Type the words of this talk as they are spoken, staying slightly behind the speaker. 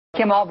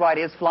Kim Albright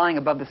is flying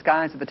above the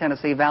skies of the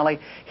Tennessee Valley.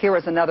 Here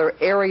is another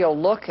aerial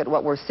look at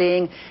what we're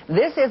seeing.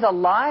 This is a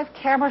live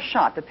camera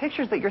shot. The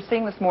pictures that you're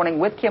seeing this morning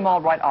with Kim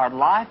Albright are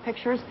live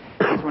pictures.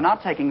 These were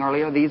not taken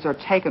earlier. These are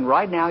taken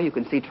right now. You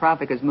can see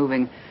traffic is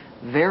moving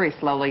very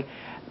slowly.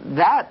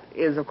 That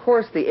is, of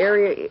course, the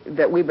area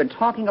that we've been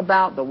talking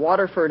about, the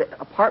Waterford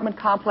apartment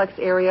complex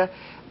area,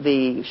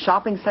 the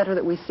shopping center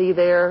that we see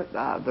there,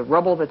 the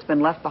rubble that's been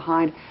left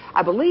behind.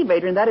 I believe,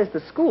 Adrian, that is the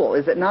school,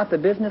 is it not, the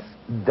business?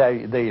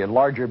 The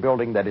larger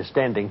building that is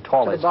standing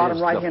tallest is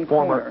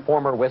the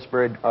former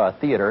Westbury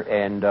Theater,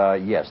 and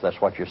yes,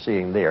 that's what you're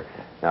seeing there.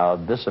 Now,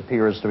 this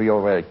appears to be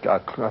over at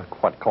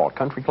what called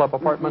Country Club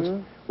Apartments,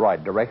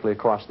 right, directly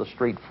across the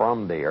street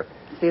from there.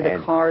 See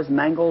the cars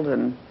mangled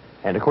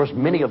And, of course,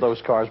 many of those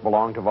cars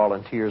belong to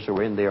volunteers who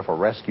are in there for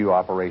rescue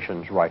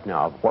operations right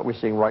now. What we're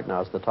seeing right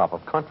now is the top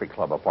of Country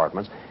Club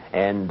Apartments.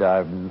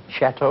 And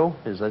Chateau,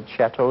 is that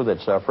Chateau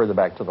that's further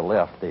back to the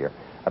left there?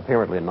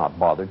 Apparently not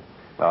bothered.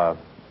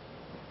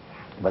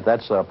 But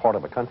that's part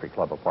of a Country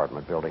Club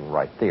apartment building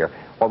right there.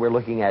 What we're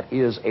looking at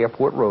is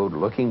Airport Road,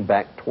 looking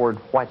back toward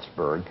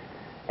Whitesburg.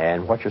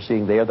 And what you're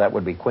seeing there, that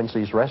would be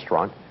Quincy's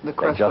Restaurant. The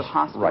Crestwood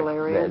Hospital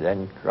area?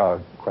 And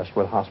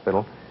Crestwood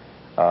Hospital.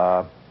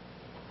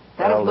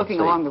 That is looking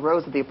along the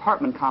rows of the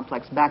apartment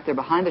complex back there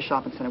behind the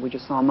shopping center we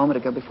just saw a moment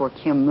ago before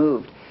Kim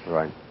moved.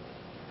 Right.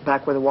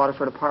 Back where the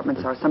Waterford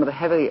apartments are, some of the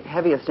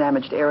heaviest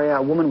damaged area.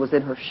 A woman was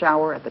in her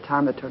shower at the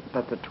time that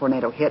the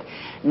tornado hit.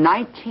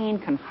 19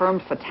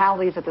 confirmed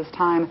fatalities at this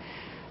time.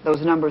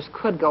 Those numbers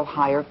could go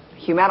higher.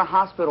 Humana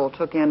Hospital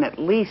took in at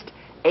least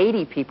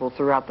 80 people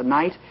throughout the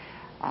night.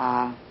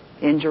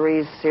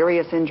 Injuries,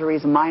 serious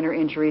injuries, minor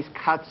injuries,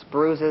 cuts,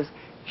 bruises,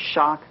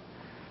 shock.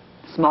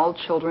 Small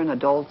children,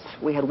 adults.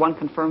 We had one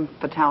confirmed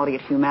fatality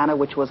at Humana,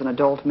 which was an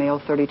adult male,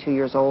 32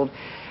 years old.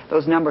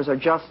 Those numbers are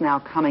just now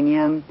coming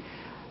in.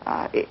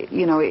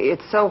 You know,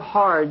 it's so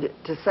hard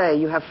to say.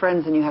 You have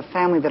friends and you have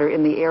family that are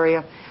in the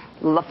area.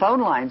 The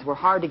phone lines were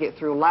hard to get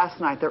through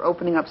last night. They're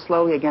opening up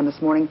slowly again this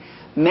morning.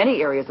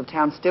 Many areas of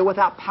town still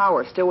without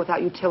power, still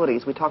without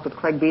utilities. We talked with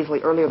Craig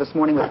Beasley earlier this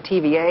morning with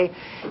TVA.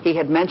 He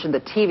had mentioned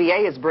that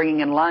TVA is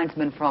bringing in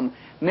linesmen from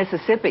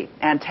Mississippi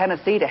and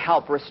Tennessee to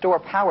help restore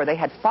power. They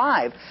had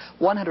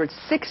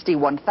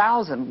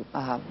 161,000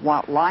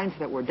 watt lines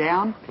that were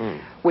down,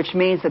 which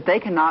means that they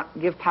cannot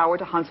give power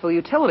to Huntsville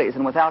Utilities.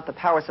 And without the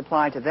power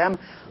supply to them,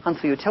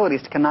 Huntsville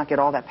Utilities cannot get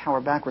all that power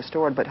back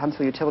restored. But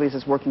Huntsville Utilities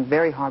is working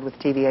very hard with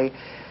TVA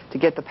to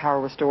get the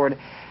power restored.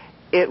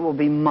 It will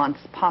be months,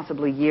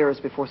 possibly years,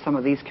 before some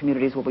of these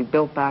communities will be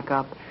built back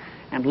up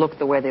and look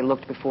the way they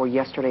looked before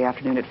yesterday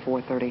afternoon at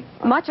 4:30.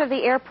 Much of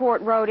the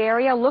Airport Road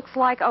area looks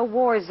like a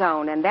war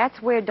zone, and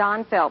that's where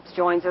Don Phelps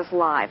joins us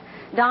live.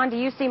 Don, do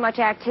you see much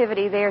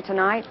activity there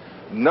tonight?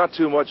 Not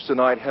too much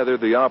tonight, Heather.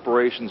 The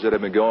operations that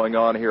have been going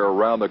on here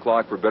around the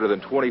clock for better than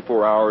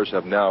 24 hours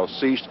have now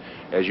ceased.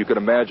 As you can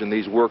imagine,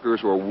 these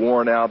workers were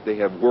worn out. They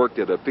have worked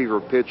at a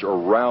fever pitch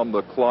around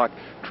the clock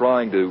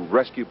trying to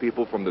rescue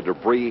people from the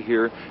debris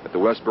here at the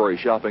Westbury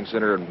Shopping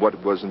Center and what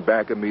was in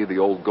back of me, the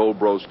old Gold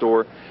Bro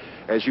store.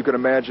 As you can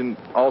imagine,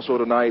 also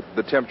tonight,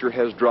 the temperature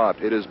has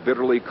dropped. It is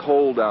bitterly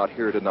cold out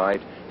here tonight.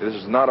 This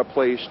is not a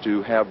place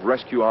to have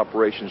rescue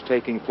operations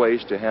taking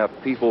place, to have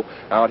people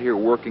out here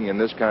working in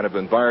this kind of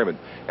environment.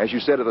 As you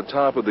said at the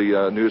top of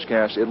the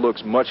newscast, it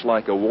looks much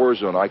like a war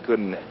zone. I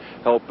couldn't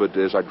help but,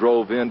 as I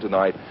drove in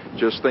tonight,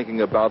 just thinking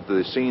about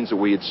the scenes that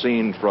we had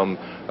seen from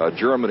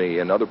Germany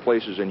and other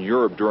places in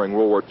Europe during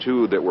World War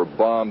II that were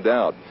bombed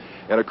out.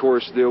 And, of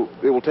course, it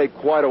will take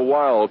quite a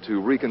while to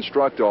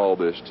reconstruct all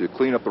this, to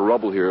clean up the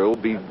rubble here. It will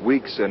be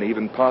weeks and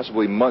even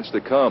possibly months to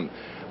come.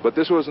 But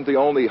this wasn't the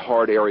only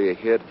hard area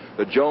hit.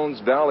 The Jones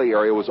Valley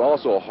area was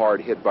also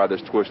hard hit by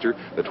this twister.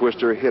 The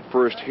twister hit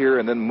first here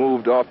and then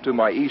moved off to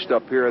my east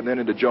up here and then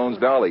into Jones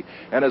Valley.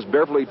 And as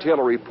Beverly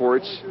Taylor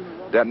reports,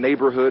 that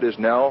neighborhood is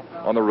now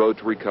on the road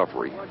to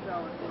recovery.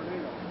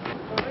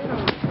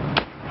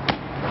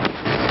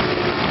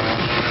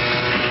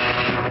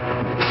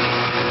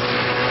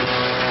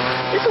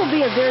 This will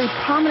be a very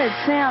prominent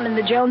sound in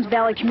the Jones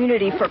Valley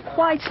community for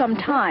quite some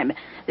time.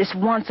 This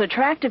once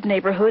attractive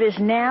neighborhood is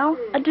now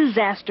a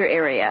disaster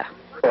area.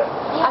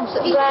 I'm so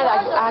glad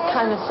I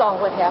kind of saw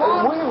what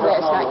happened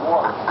last night.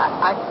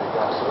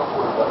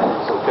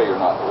 It's okay or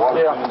not?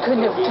 I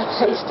couldn't have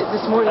tasted it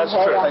this morning. That's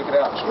true. Take it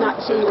out.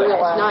 Not seen it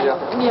last night.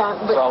 Yeah,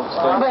 but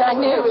I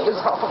knew it was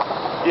all.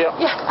 Yeah.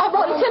 Yeah, I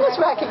bought a tennis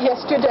racket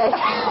yesterday.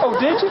 Oh,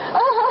 did you?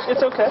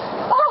 It's okay.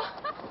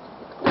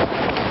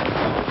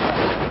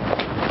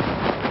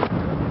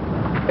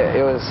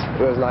 It was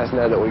nice to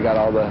know that we got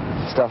all the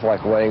stuff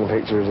like wedding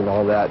pictures and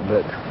all that,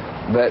 but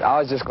I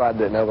was just glad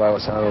that nobody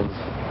was home.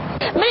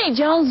 Many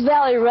Jones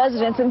Valley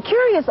residents and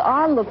curious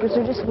onlookers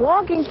are just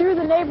walking through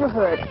the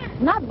neighborhood,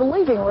 not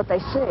believing what they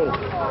see.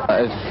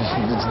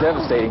 It's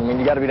devastating. I mean,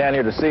 you got to be down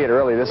here to see it,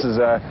 really. This is,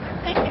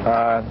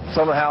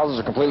 some of the houses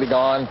are completely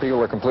gone. People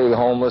are completely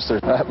homeless.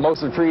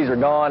 Most of the trees are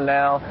gone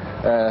now.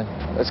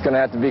 it's going to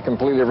have to be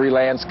completely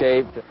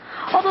re-landscaped.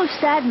 Although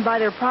saddened by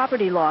their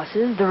property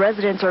losses, the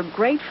residents are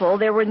grateful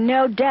there were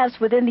no deaths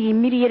within the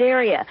immediate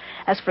area.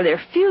 As for their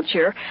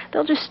future,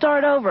 they'll just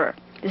start over.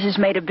 This is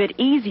made a bit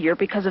easier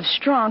because of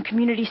strong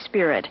community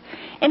spirit.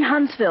 In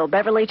Huntsville,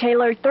 Beverly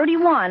Taylor,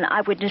 31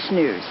 Eyewitness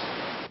News.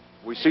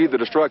 We see the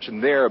destruction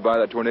there by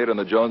that tornado in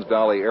the Jones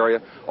Valley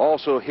area.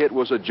 Also hit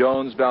was a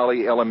Jones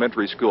Valley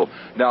Elementary School.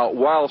 Now,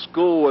 while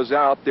school was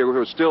out, there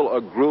was still a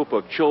group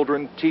of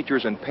children,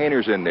 teachers, and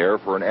painters in there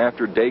for an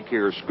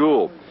after-daycare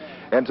school.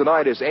 And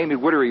tonight, as Amy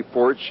Witte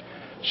reports,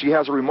 she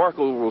has a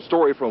remarkable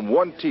story from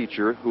one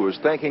teacher who is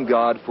thanking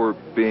God for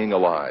being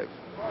alive.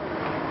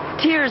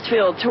 Tears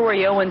filled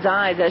Tori Owen's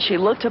eyes as she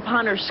looked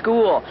upon her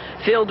school.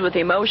 Filled with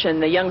emotion,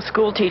 the young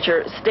school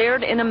teacher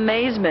stared in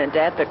amazement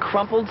at the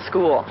crumpled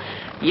school.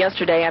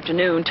 Yesterday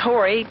afternoon,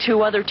 Tori,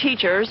 2 other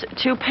teachers,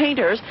 2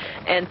 painters,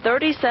 and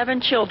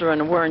 37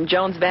 children were in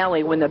Jones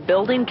Valley when the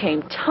building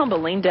came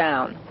tumbling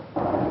down.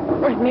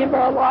 Remember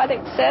a lot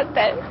except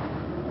that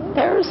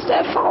there was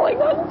stuff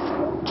falling on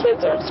us.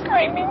 Kids are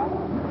screaming.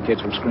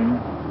 Kids were screaming?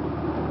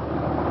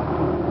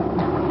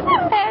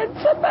 I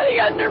had somebody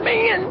under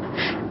me, and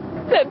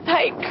the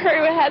paint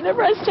crew had the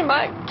rest of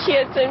my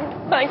kids in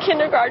my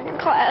kindergarten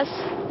class,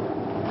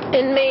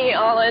 and me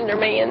all under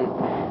me, and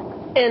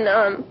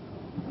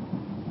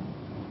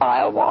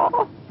by a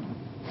wall.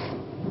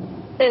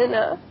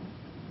 And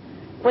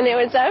when it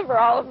was over,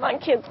 all of my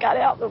kids got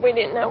out, but we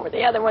didn't know where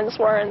the other ones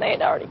were, and they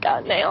had already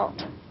gotten out.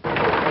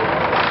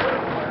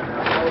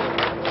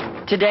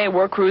 Today,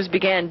 work crews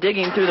began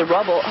digging through the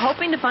rubble,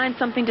 hoping to find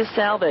something to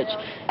salvage.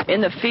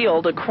 In the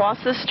field across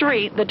the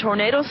street, the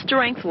tornado's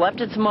strength left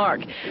its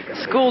mark.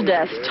 School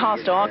desks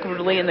tossed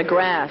awkwardly in the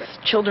grass,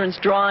 children's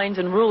drawings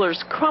and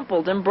rulers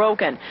crumpled and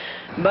broken.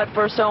 But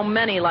for so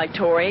many like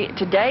Tori,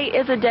 today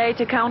is a day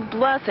to count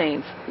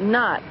blessings,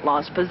 not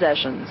lost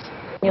possessions.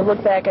 You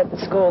look back at the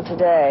school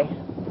today,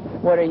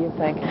 what are you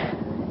thinking?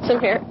 It's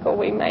a miracle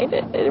we made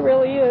it. It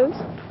really is.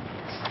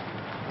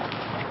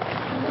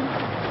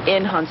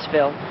 In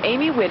Huntsville,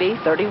 Amy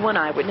Witte, 31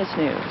 Eyewitness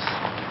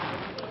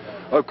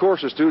News. Of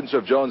course, the students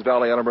of Jones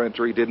Valley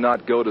Elementary did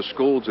not go to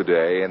school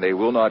today, and they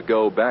will not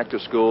go back to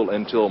school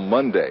until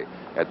Monday.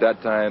 At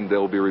that time,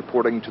 they'll be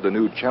reporting to the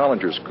new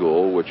Challenger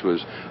School, which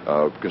was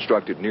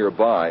constructed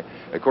nearby.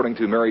 According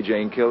to Mary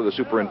Jane Keller, the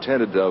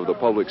superintendent of the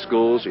public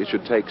schools, it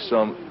should take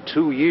some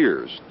 2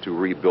 years to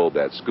rebuild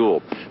that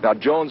school. Now,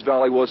 Jones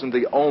Valley wasn't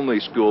the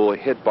only school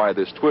hit by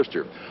this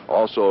twister.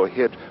 Also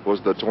hit was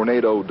the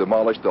tornado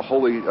demolished the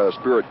Holy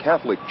Spirit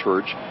Catholic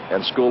Church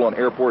and school on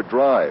Airport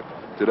Drive.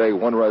 Today,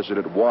 one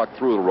resident walked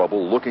through the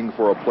rubble looking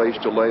for a place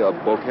to lay a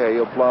bouquet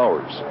of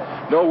flowers.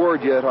 No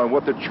word yet on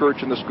what the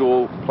church and the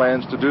school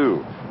plans to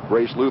do.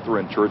 Grace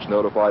Lutheran Church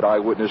notified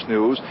Eyewitness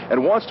News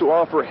and wants to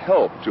offer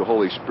help to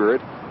Holy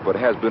Spirit, but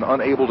has been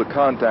unable to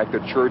contact the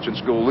church and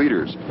school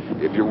leaders.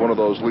 If you're one of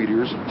those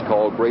leaders,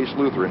 call Grace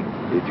Lutheran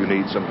if you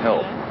need some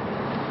help.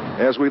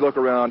 As we look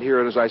around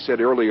here, as I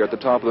said earlier at the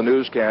top of the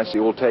newscast,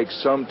 it will take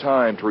some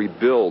time to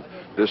rebuild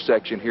this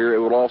section here. It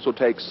will also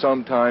take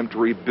some time to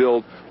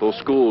rebuild those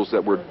schools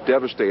that were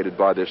devastated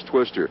by this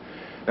twister.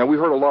 Now, we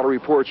heard a lot of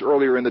reports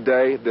earlier in the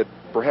day that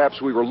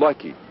perhaps we were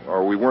lucky,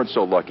 or we weren't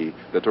so lucky.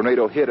 The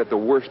tornado hit at the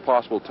worst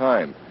possible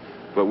time.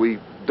 But we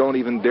don't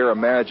even dare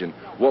imagine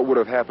what would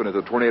have happened if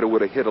the tornado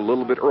would have hit a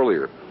little bit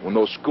earlier, when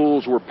those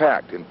schools were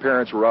packed and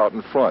parents were out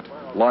in front,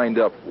 lined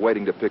up,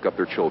 waiting to pick up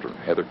their children.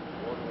 Heather?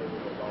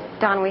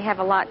 Don, we have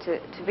a lot to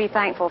be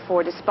thankful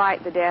for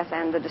despite the death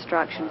and the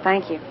destruction.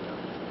 Thank you.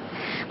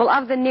 Well,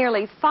 of the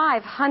nearly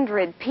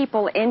 500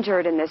 people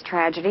injured in this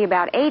tragedy,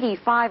 about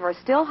 85 are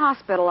still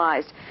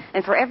hospitalized.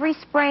 And for every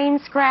sprain,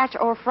 scratch,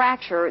 or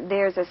fracture,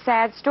 there's a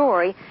sad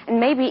story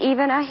and maybe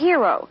even a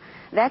hero.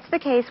 That's the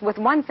case with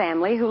one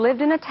family who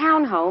lived in a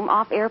townhome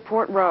off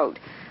Airport Road.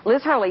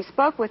 Liz Hurley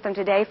spoke with them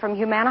today from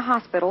Humana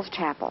Hospital's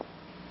chapel.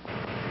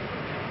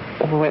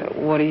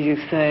 What do you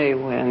say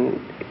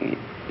when,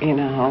 you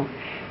know,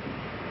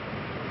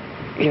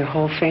 your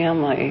whole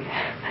family,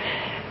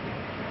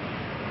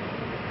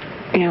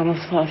 you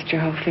almost lost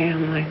your whole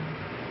family,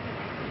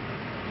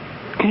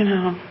 you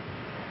know?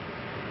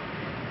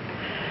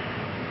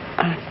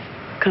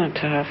 It's kind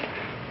of tough.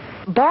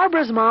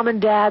 Barbara's mom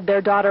and dad,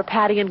 their daughter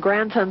Patty, and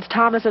grandsons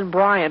Thomas and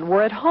Brian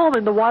were at home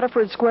in the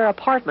Waterford Square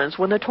apartments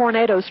when the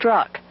tornado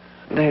struck.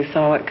 They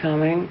saw it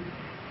coming,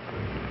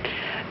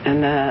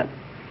 and that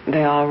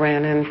they all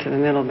ran into the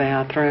middle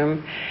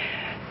bathroom,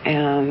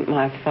 and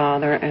my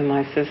father and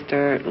my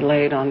sister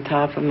laid on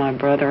top of my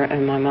brother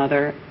and my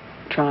mother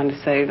trying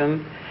to save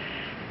them,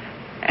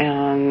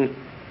 and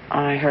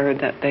I heard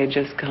that they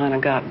just kind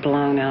of got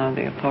blown out of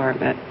the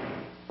apartment.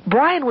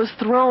 Brian was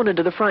thrown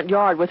into the front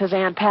yard with his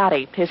Aunt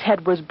Patty. His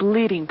head was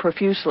bleeding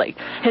profusely.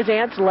 His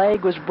aunt's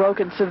leg was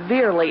broken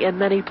severely in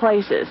many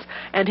places.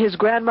 And his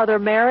grandmother,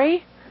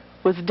 Mary,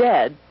 was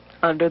dead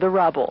under the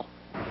rubble.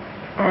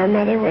 Our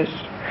mother was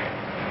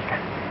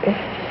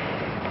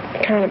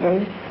kind of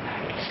a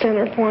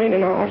center point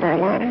in all of our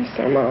lives,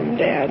 our mom and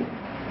dad.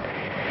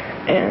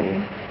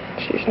 And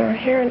she's not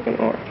here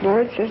anymore. The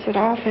Lord says that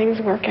all things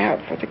work out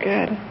for the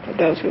good of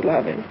those who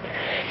love him.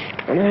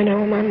 And I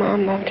know my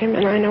mom loved him,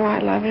 and I know I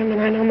love him,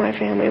 and I know my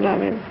family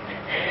love him.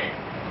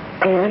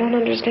 And I don't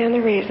understand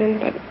the reason,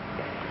 but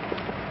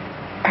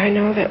I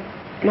know that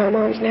my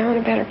mom's now in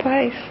a better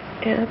place.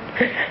 And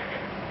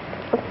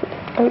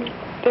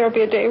there'll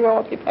be a day we'll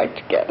all be back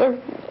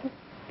together.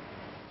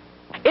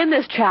 In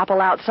this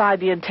chapel outside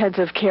the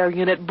intensive care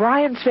unit,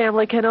 Brian's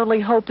family can only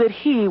hope that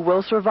he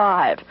will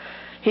survive.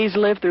 He's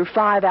lived through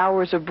 5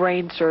 hours of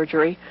brain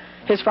surgery.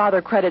 His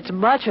father credits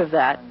much of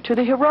that to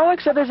the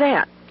heroics of his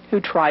aunt,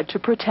 who tried to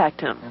protect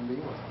him.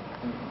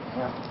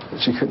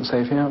 She couldn't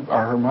save him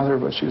or her mother,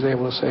 but she was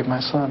able to save my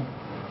son.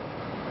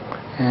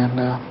 And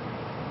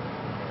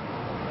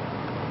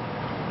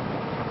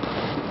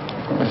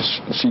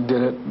she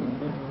did it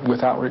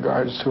without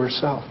regards to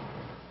herself.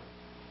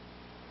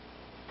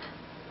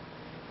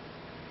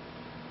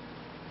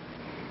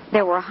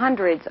 There were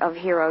hundreds of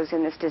heroes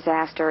in this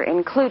disaster,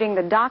 including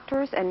the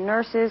doctors and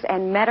nurses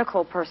and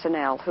medical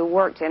personnel who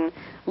worked in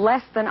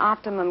less than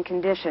optimum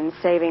conditions,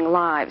 saving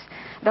lives.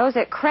 Those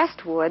at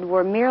Crestwood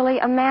were merely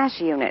a MASH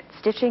unit,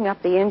 stitching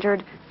up the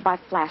injured by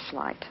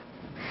flashlight.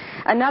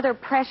 Another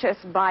precious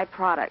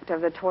byproduct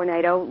of the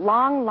tornado,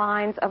 long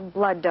lines of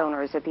blood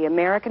donors at the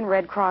American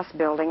Red Cross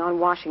building on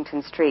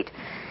Washington Street.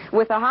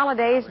 With the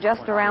holidays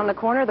just around the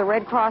corner, the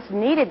Red Cross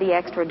needed the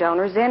extra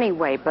donors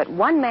anyway, but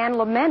one man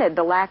lamented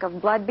the lack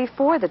of blood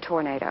before the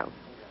tornado.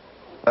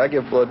 I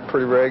give blood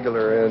pretty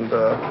regular, and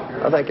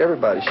I think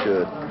everybody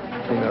should.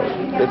 You know,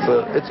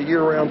 it's a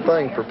year-round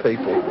thing for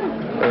people,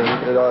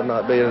 and it ought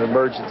not be an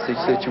emergency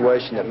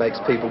situation that makes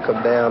people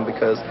come down,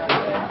 because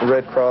the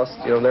Red Cross,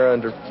 you know, they're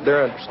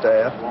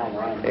understaffed,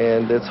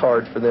 and it's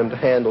hard for them to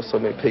handle so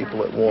many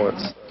people at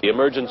once. The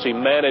Emergency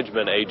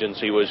Management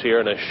Agency was here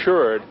and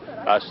assured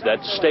us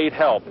that state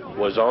help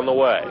was on the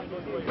way.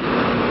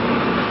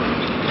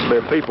 There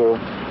are people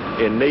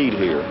in need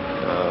here.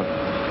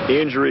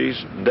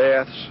 Injuries,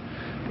 deaths,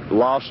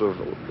 loss of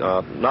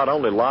not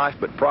only life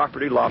but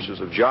property, losses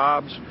of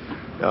jobs.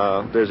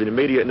 There's an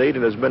immediate need,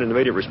 and there's been an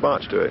immediate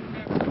response to it.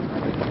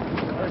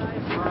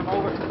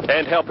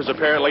 And help is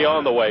apparently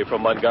on the way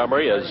from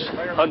Montgomery as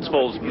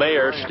Huntsville's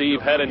Mayor, Steve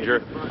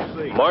Hettinger,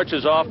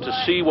 marches off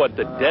to see what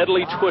the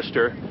deadly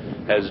twister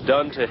has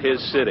done to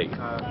his city.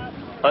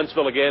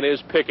 Huntsville again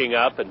is picking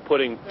up and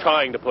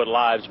trying to put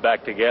lives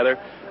back together.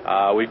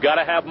 We've got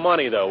to have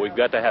money, though. We've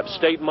got to have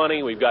state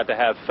money. We've got to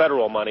have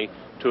federal money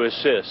to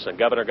assist. And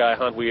Governor Guy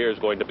Huntweir is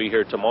going to be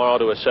here tomorrow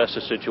to assess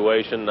the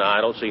situation.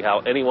 I don't see how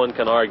anyone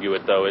can argue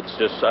it, though. It's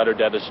just utter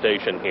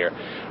devastation here.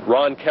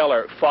 Ron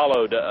Keller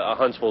followed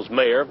Huntsville's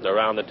mayor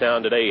around the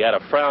town today. He had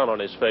a frown on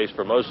his face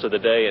for most of the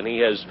day, and he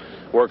has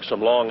worked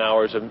some long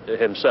hours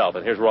himself.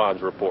 And here's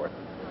Ron's report.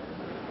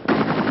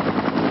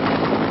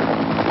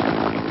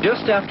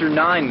 Just after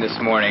 9 this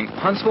morning,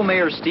 Huntsville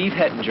Mayor Steve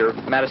Hettinger,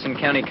 Madison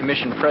County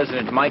Commission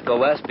President Mike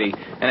Gillespie,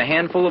 and a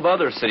handful of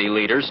other city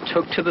leaders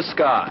took to the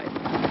sky.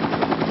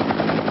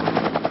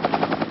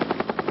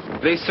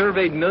 They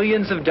surveyed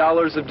millions of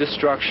dollars of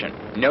destruction,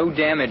 no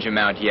damage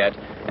amount yet,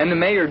 and the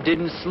mayor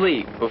didn't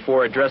sleep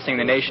before addressing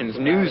the nation's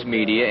news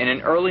media in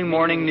an early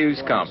morning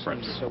news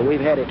conference. We've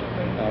had it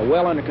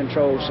well under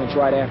control since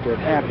right after it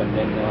happened,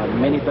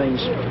 and many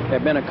things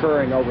have been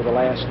occurring over the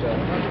last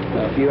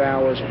few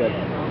hours, but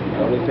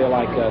we feel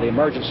like the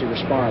emergency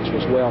response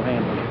was well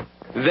handled.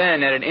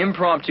 Then, at an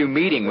impromptu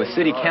meeting with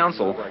City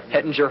Council,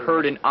 Hettinger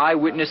heard an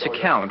eyewitness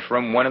account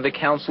from one of the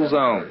council's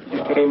own. It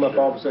just came up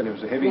all of a sudden. It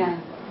was a heavy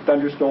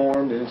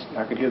thunderstorm, and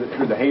I could hear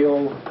the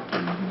hail,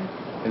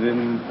 and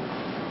then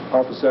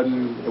all of a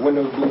sudden the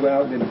windows blew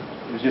out, and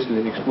it was just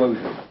an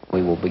explosion.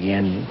 We will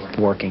begin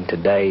working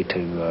today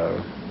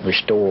to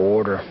restore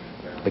order,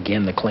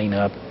 begin the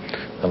cleanup,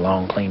 the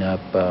long cleanup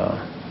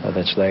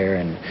that's there,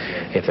 and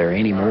if there are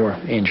any more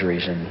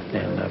injuries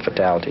and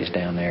fatalities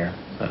down there,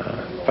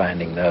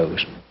 finding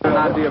those. An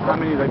idea of how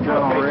many they've done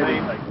already?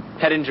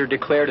 Hettinger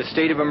declared a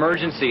state of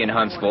emergency in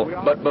Huntsville,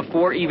 but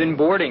before even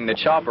boarding the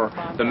chopper,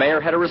 the mayor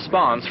had a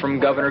response from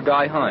Governor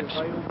Guy Hunt.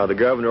 The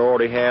governor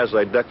already has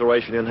a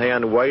declaration in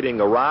hand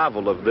awaiting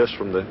arrival of this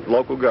from the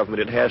local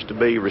government. It has to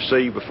be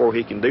received before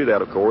he can do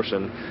that, of course,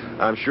 and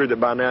I'm sure that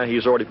by now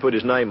he's already put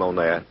his name on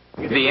that.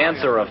 The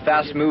answer a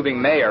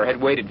fast-moving mayor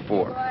had waited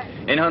for.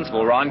 In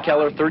Huntsville, Ron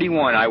Keller,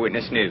 31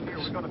 Eyewitness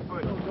News.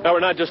 Now, we're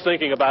not just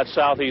thinking about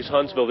southeast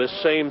Huntsville. This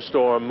same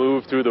storm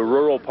moved through the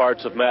rural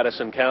parts of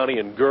Madison County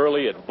and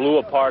Gurley. It blew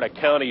apart a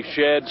county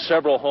shed.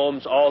 Several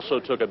homes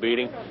also took a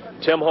beating.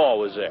 Tim Hall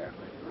was there.